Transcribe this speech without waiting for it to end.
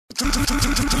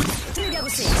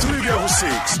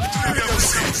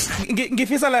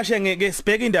Ngifisa la shenge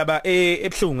sibheka indaba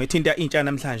ebhlungu ethinta intsha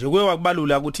namhlanje kuye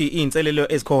wakubalula ukuthi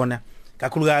izinselelo ezikhona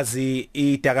kakhulukazi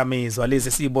idakamizwa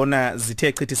lezi sibona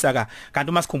zithe chithisaka kanti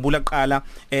uma sikhumbula kuqala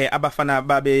abafana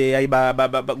babe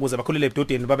kuze bakhulele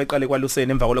ebudodeni babeqale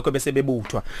kwaluseni emva kolokho bese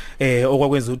bebuthwa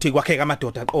okwakwenza ukuthi kwakheka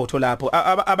amadoda eqotho lapho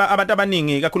abantu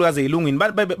abaningi kakhulukazi ezilungini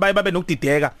babe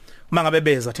nokudideka uma ngabe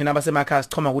beza thina abasemakhaya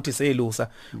sichoma ukuthi seyilusa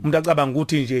umuntu acabanga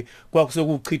ukuthi nje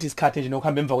kwakusokuchitha isikhathi nje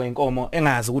nokuhamba emva kwenkomo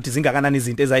engazi ukuthi zingakanani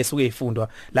izinto ezayisuke ezifundwa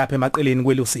lapha emaqeleni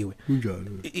kwelusiwe kunjalo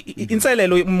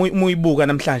inselelo muyibuka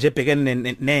namhlanje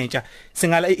ebhekene nentsha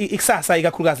singala ikusasa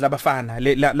ikakhulukazi labafana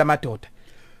lamadoda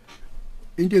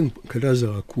into engikhathaza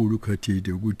kakhulu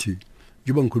khathide ukuthi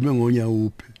njengoba ngikhuluma ngonyawo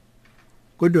uphe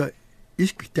kodwa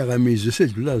isidakamizwa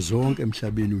sedlula zonke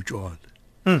emhlabeni utshwala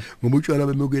ngoba utshwala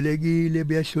bemukelekile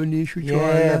beyahlonishwa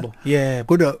utshwala yebo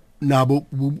kodwa nabo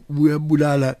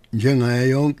buyabulala njengayo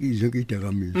yonke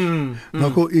idakamizwa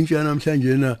ngakho intsha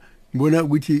namhlanje na ngibona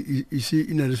ukuthi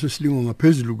inaleso silingo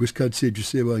ngaphezulu kwesikhathi sethu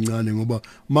sebancane ngoba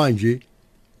manje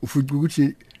ufuthi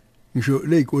ukuthi ngisho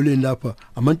lezikoleni lapha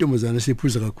amantombazana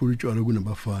sephuza kakhulu utshwala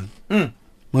kunabafana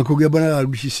ngakho kuyabonakala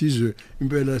ukuthi isizwe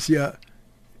impela siya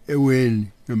eweni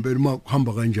ngempela uma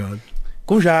kuhamba kanjalo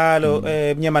kunjalo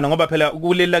mnyamana ngoba phela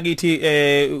kuleli lakithi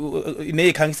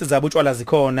nezikhangisi zabo utshwala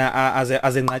zikhona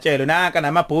azenqatshelwe naka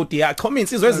namabhodi achoma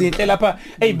insizwe ezinhle lapha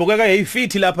ezibukeka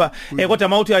ezifithi lapha kodwa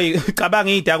mawuthi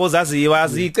uyicabanga izidako zaziwa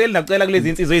aziceli nacela kulezi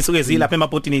insizwe ezisuke zilapha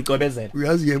emabhodini icwebezela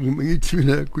uyazi ke ngithi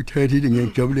mina kuthethile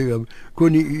ngiyajabule kabi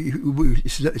khona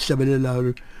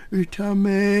isihlabelelayo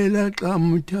ithamela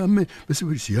xamthame bese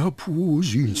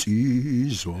siyaphuza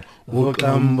insizwa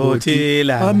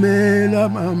oqambothela amela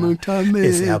mama thame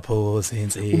esiyaphuza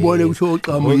insizwa ubone ukuthi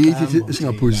oqambo yithi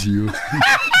singaphuziwe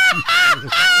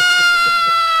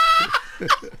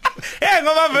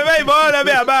ngoba bebeyibona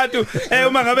beyabantu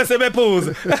uma ngabe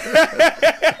sebephuza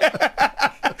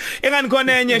engani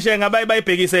khona enye shenga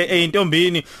bayibhekise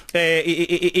eintombini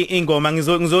ingoma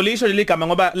ngizolisho leli gama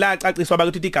ngoba lacaciswa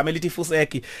bakuthi igama elithi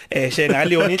Fuseki shenga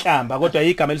aliyona inhlamba kodwa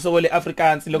igama lisokole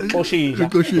Afrikaans lokuxoshisha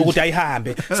ukuthi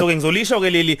ayihambe so ke ngizolisho ke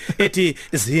leli ethi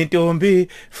zintombi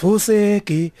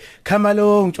Fuseki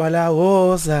khamalo ngtshwala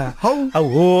woza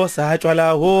awosa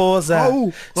tshwala woza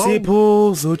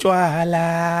siphuza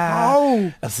utshwala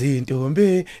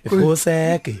zintombi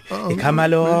Fuseki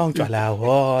khamalo ngtshwala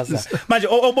woza manje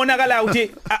obonakala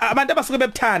ukuthi abantu abasuke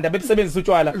bebuthanda bebisebenzisa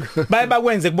utshwala baye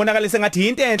bakwenze kubonakalise ngathi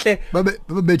into enhle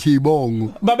babethi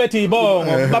ibongo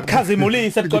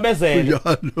babukhazimulise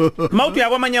ecwebezela mawuthi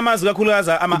yakwamanye amazwe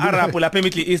kakhulukazi ama-Arab lapha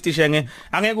eMiddle East shenge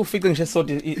angeke ufice ngisho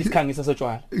sodwa isikhangisa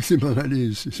sotshwala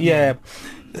isimangalisi yebo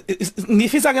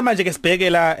ngifisa ke manje ke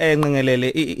sibhekela enqengelele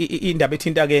indaba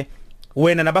ethinta ke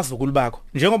wena nabazukulu bakho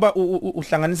njengoba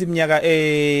uhlanganisa iminyaka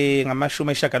ngamashumi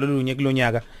ayishagalolunye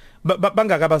kulonyaka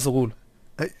bangaka abazukulu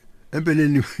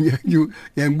empeleni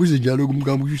ngiyabuza njalo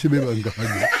kumkami ukuthi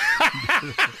sebebangani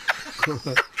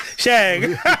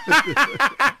shenge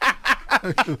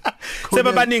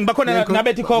sebabaningi bakhona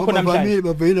nabethi khokho namhlanje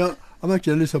bavela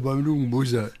amajournalist abami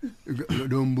ungibuza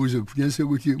lo mbuzo kufanele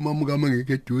ukuthi mama kama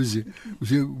ngeke eduze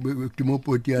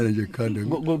usekudimopotiyana nje khanda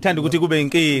uthanda ukuthi kube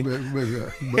inkinga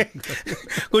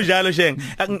kunjalo shenge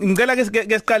ngicela ke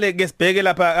siqale ke sibheke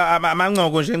lapha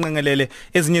amanqoko nje enqengelele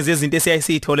ezinye zezinto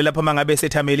esiyayisithole lapha mangabe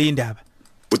sethamela indaba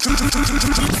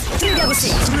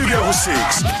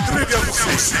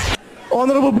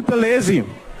Honorable Butalezi,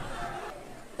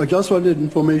 I just wanted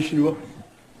information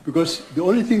because the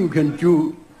only thing we can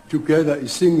do together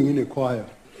is singing in a choir.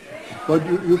 But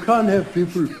you can't have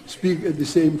people speak at the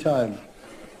same time.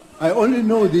 I only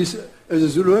know this as a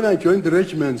Zulu when I joined the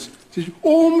regiments.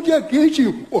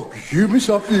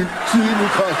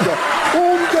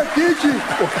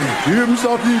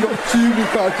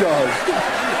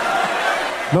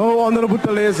 no, Honorable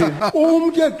Butalezi.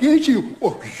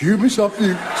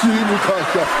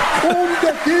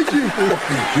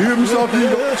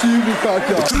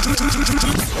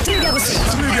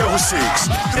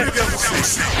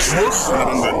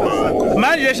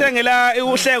 Manje shengela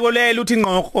uhleko lelo uthi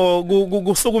ngqoko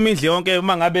kusukuma indle yonke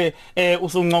uma ngabe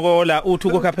usuncokola uthi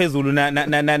ukukha phezulu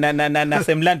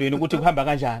nasemlandweni ukuthi kuhamba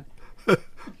kanjani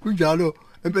kunjalo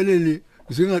empeleni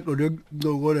singaqonde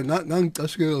ngokola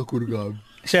ngangicasuke kakhulu kabi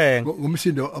shenge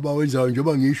ngomsindo abawenzayo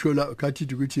njengoba ngisho la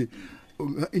khathi ukuthi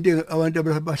into abantu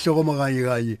abahlokoma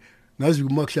kanye ngazi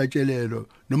kumakuhlatshelelo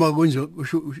noma konje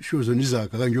ushozo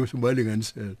nizakha kanje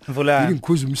usubalinganisela Mvulana.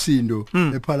 ngikhuza umsindo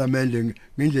eParliament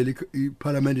ngendlela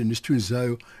iParliament nesithunzi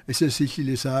sayo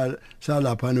esesihlile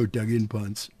salapha nodakeni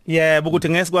phansi yebo ukuthi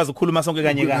ngeke sikwazi ukukhuluma sonke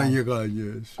kanye kanye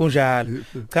kunjalo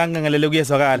cha ngangelele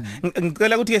kuyezwakala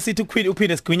ngicela ukuthi ke sithi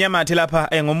uphinde sigwinyamathe lapha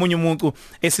ngomunye umuntu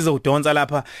esizodonsa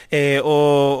lapha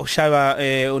oshaywa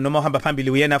noma uhamba phambili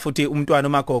uyena futhi umntwana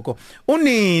uMagogo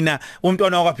unina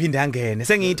umntwana wakwaphindangene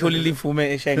sengiyitholile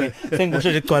imvume eshenge sengibosho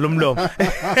nje igcwala umlomo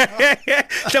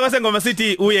hloko sengoma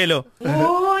sithi uyelo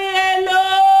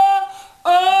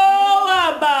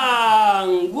owabangu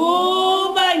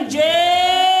banje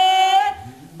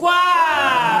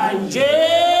kwanje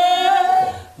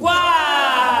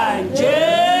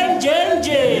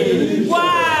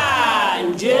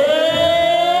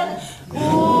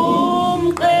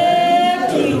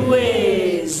umqedi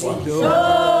wezihlo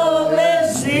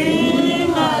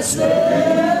bezingase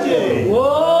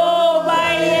woba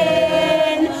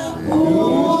yena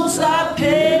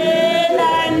usaphela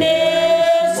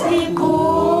nesikude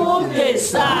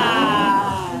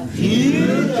sakhe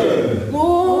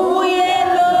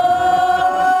uyelo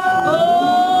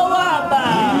owabanga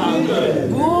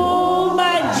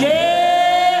kubanje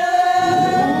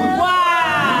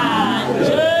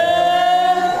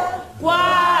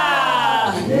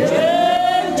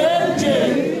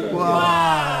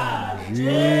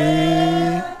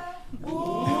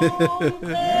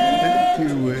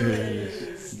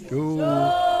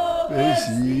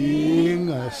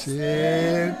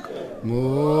Besingasek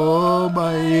ngoba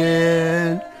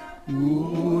yena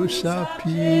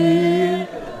usaphila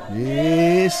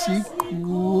nesikude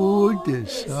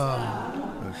sakhe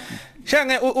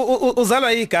Shange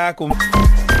uzalwa igagu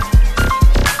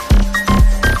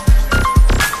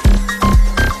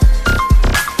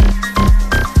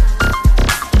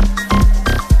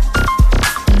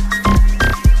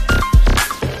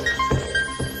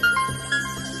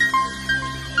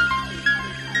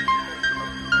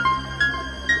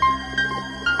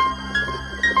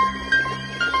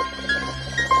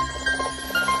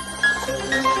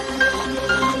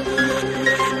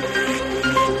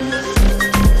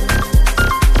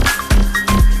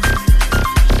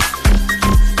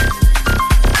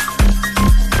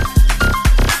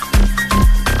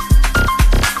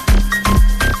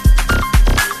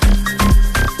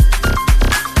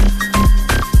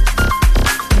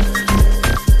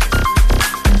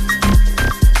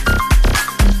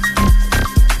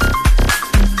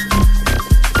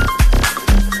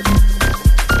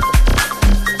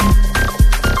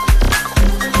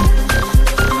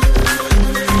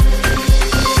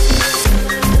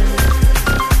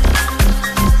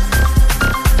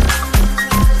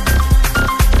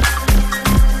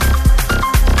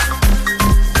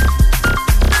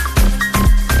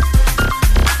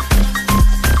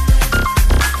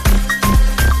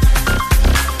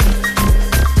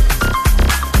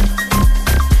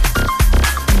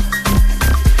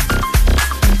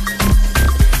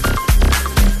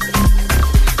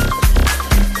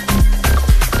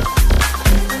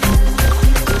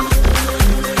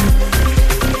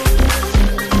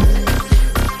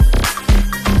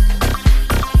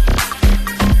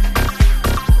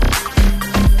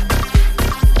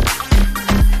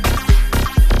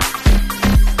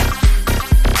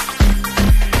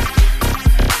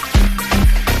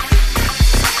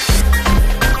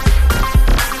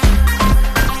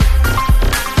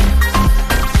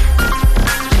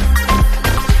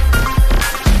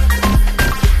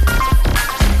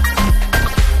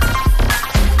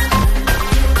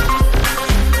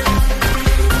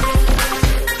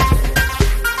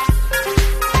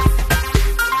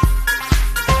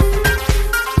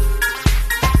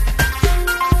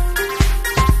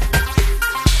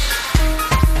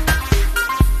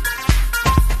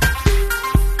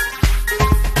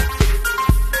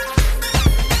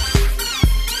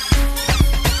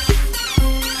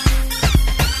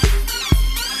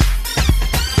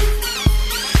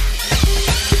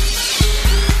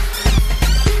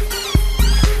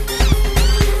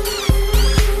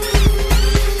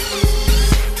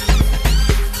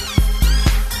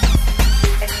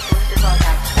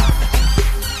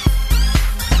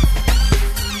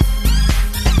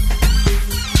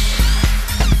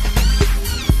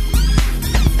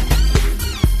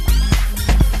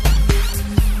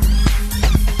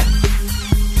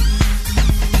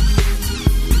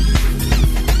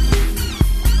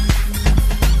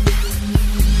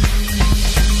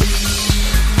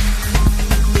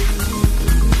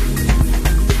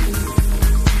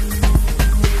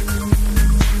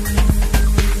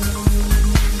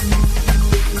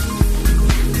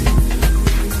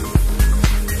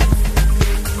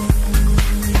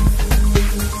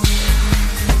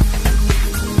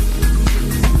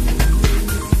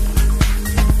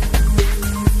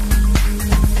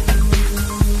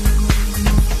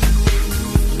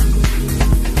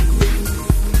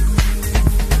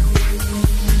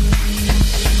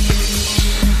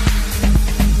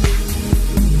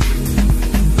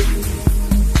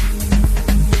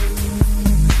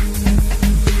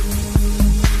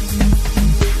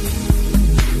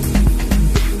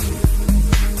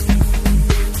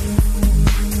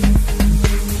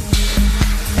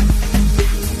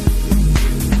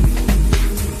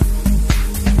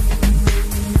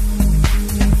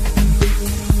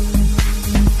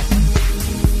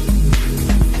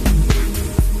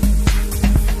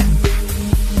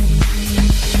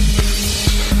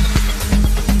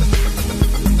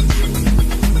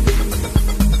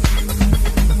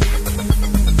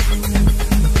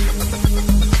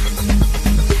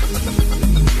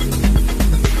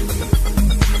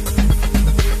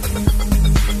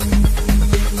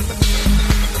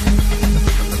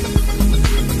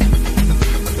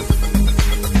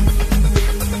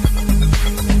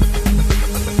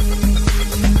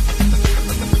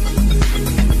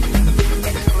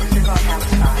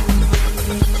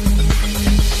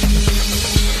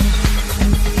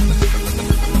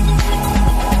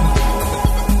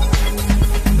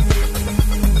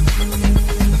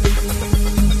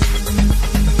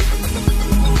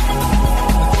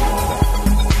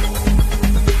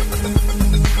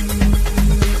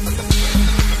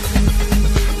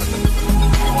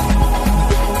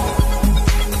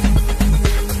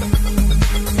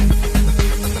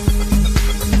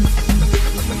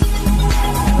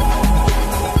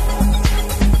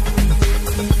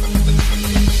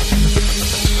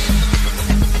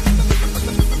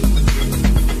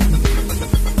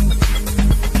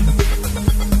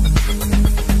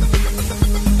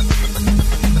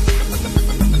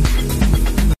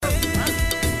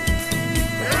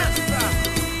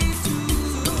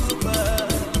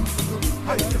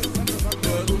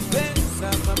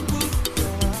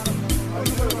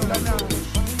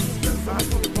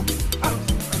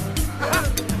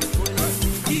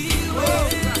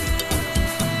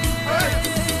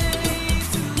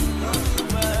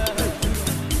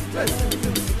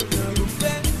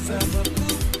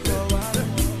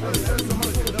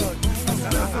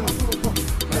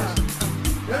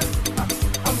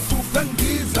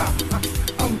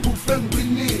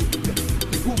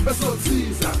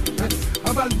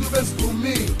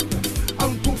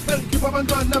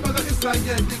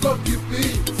ngiyangena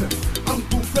ikogibhithe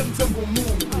angikufe ngithemba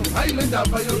umuntu hayi le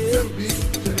ndaba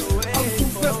yokuthembise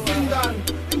angikufe Phindangene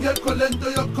ingekho lento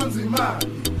yokukhonza imali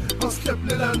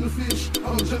awusihlephulelana ufish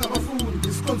awunjengabafundi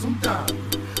sikhonza umntwana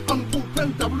angikufe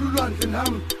ngidabula ulwandle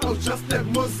nami awu just like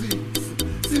Moses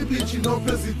sibichi no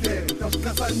president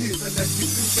awuhlanganisa like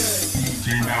DJ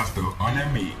Master on a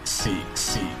mix.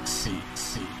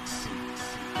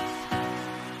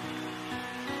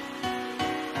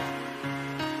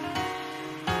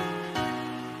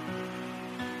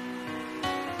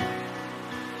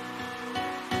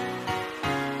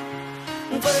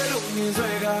 Ngicela ungizwe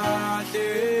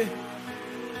kahle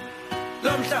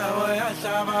Lomhlaba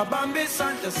yahlaba bamba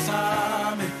isandla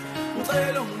sami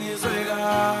Ngicela ungizwe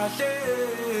kahle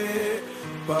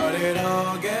But it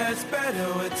all gets better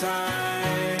with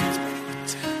time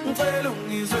Ngicela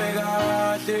ungizwe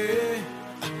kahle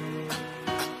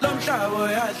Lomhlaba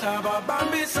yahlaba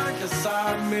bamba isandla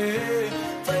sami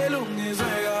Ngicela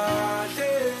ungizwe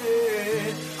kahle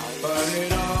But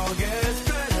it all gets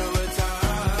better with time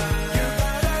You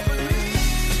gotta believe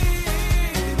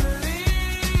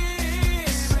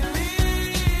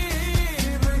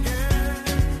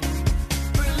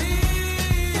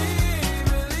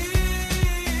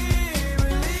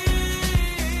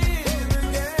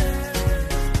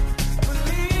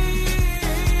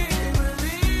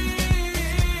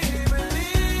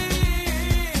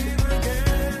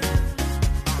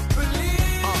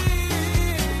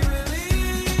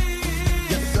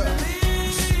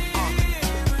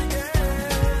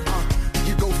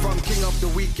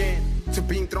again to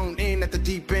being thrown in at the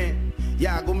deep end.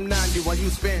 Yeah, go mnandi while you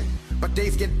spend, but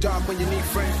days get dark when you need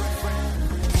friends.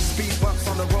 Speed bumps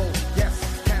on the road, yes,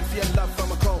 can't feel love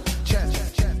from a cold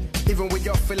chest. Even when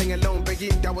you're feeling alone,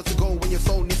 begging that was to go when your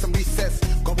soul needs some recess.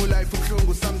 Go life for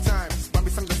true sometimes, but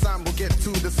some the sun will get to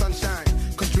the sunshine.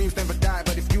 Cause dreams never die,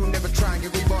 but if you never try,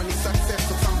 you're reborn in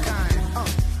success of some kind.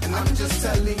 And I'm just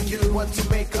telling you what to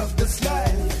make of this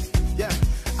life. Yeah,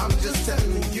 I'm just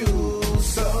telling you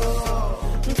so.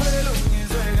 Ngicela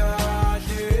ungizwe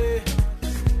kahle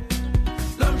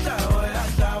Lomhlaba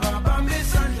yahlaba bamba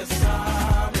isandla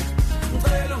sami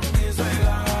Ngicela ungizwe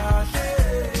kahle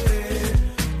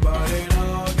But it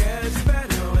all gets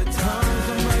better with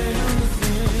time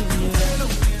Ngicela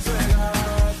ungizwe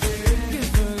kahle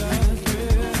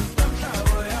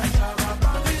Lomhlaba yahlaba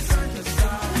bamba isandla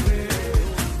sami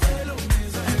Ngicela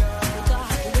ungizwe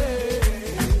kahle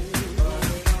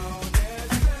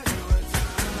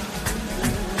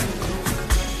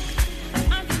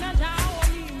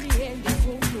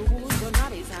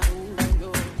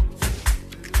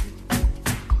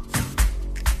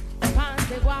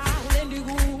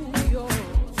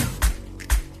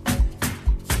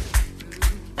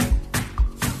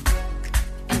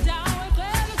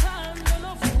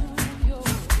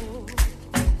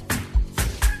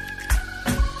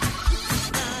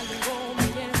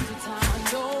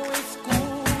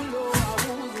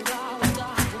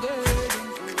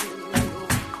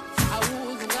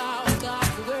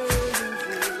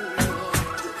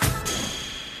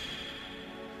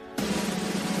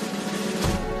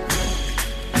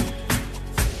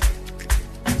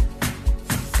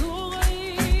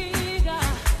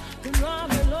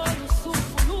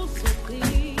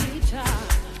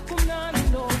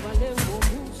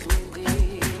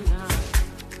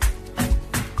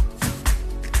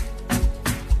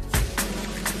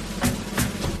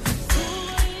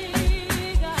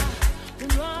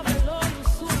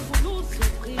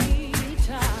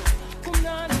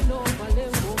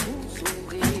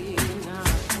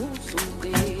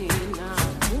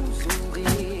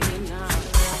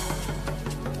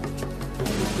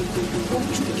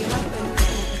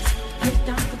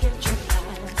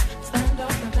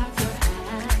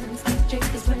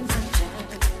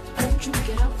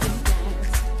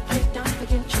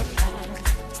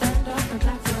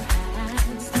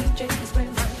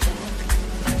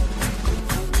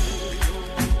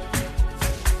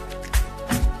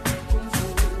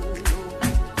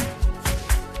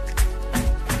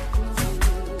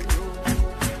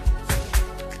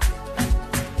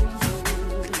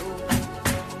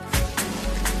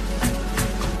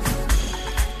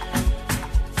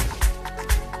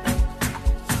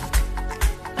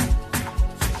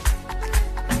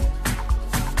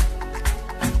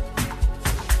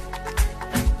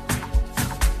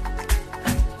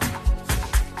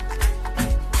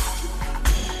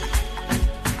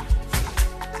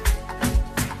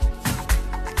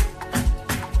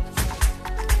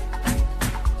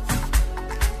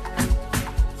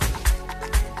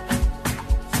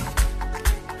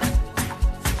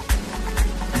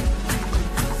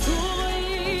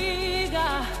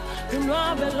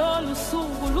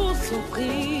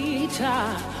luzoqitha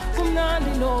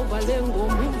umnandi nobalengo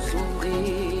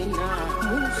muzongena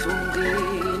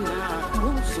muzongena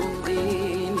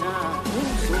muzongena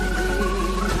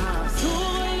muzongena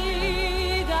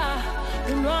suika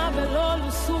unwabe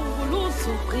lolusuku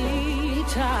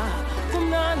luzoqitha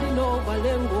umnandi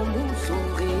nobalengo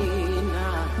muzongena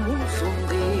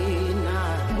muzongena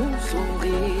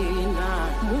muzongena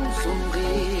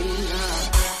muzongena.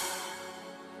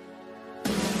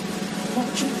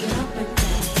 Won't you get up and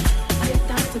dance? Get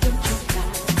down to the jump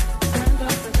down. Stand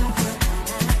up and clap your hands.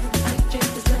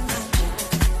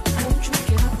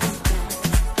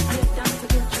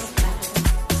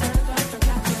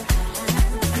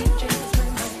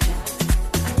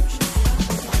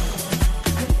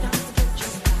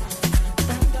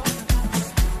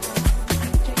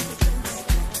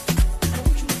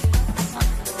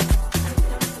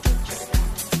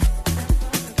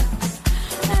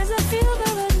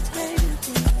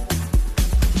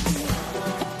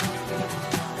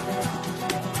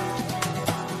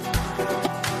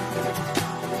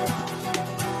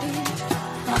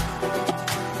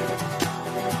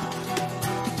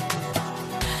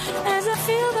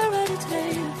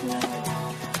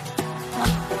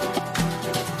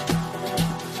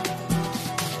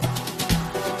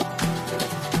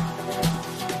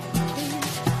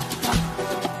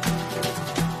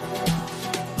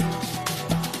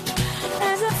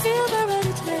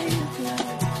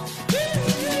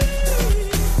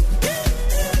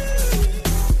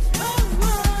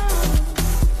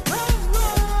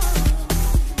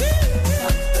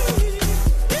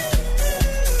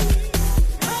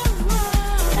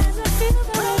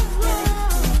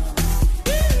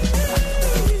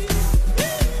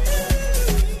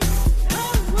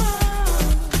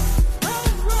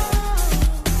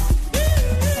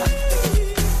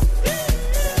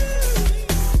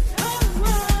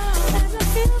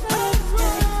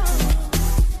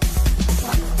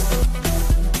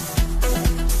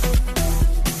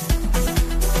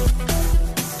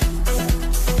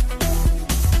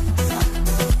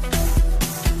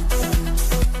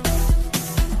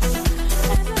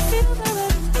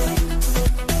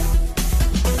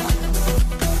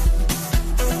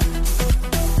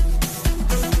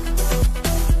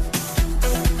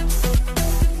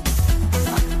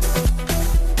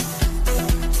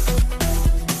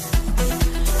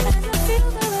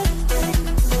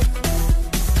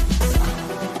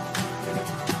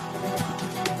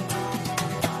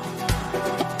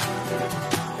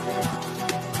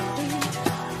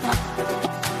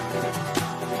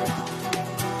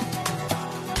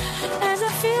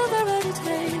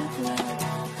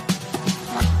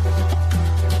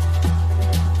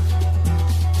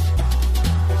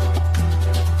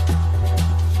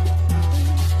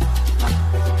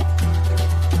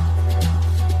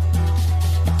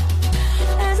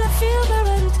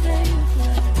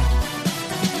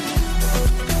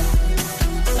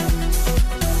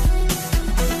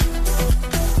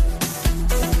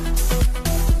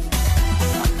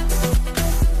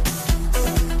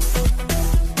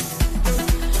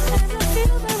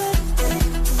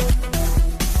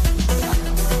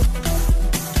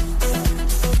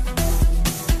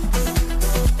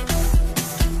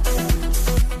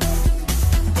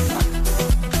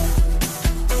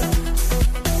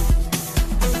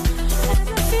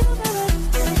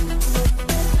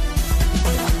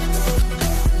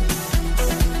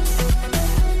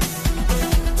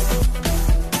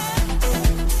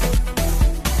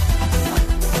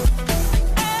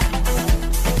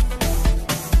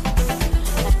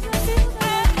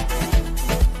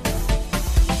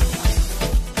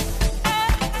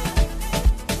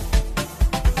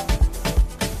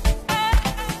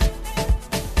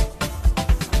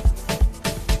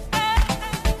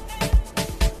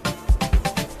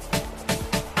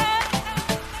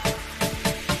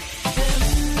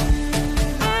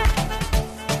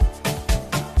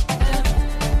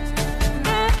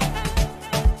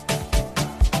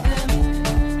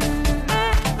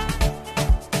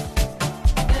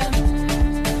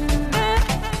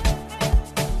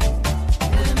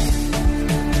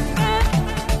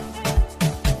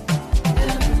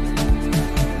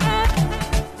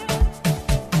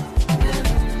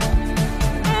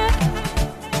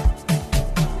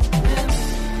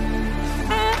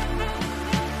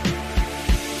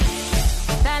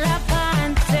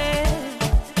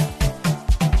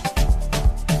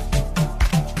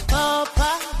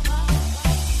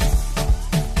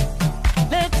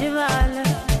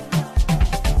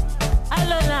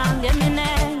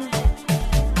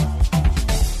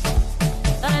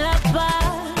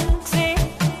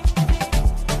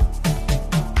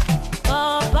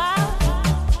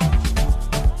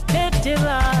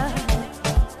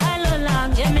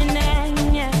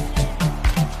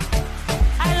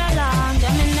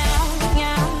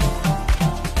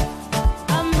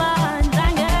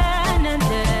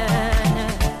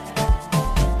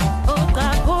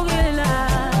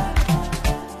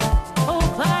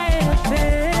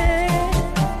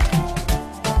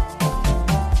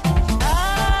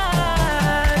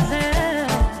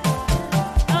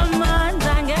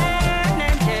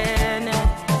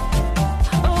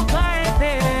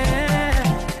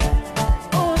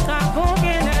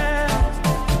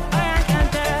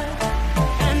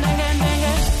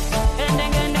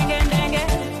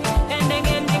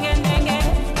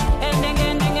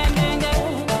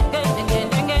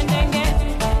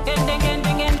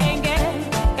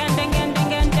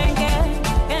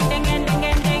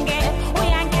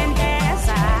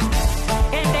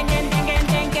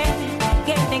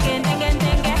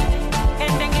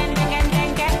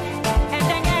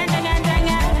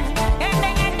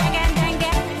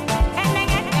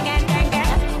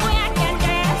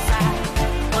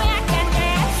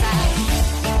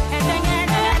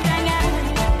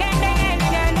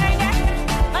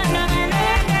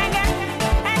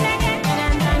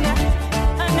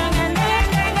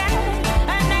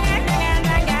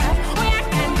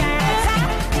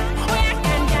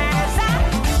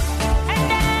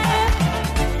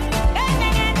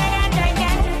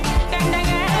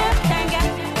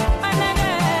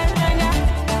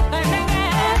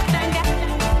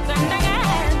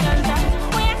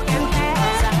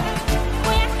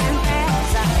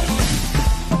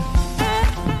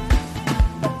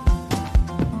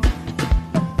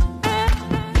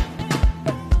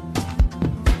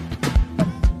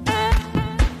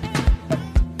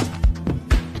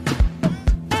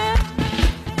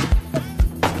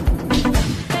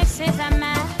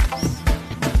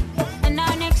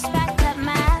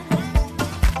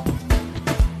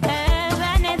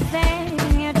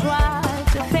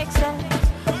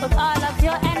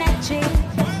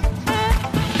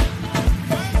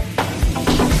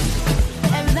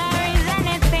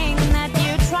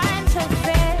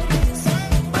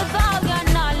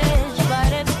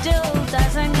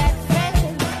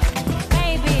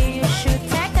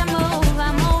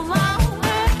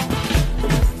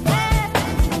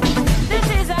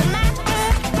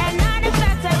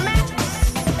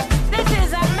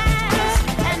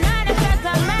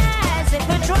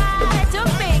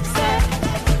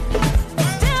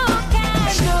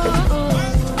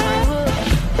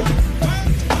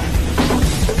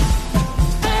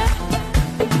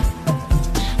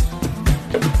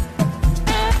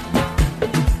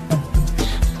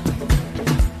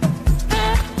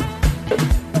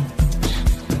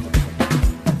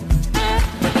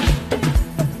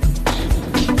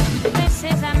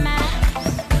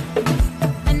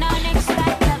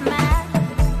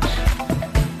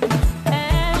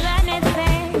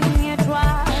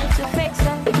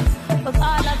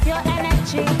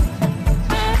 energy.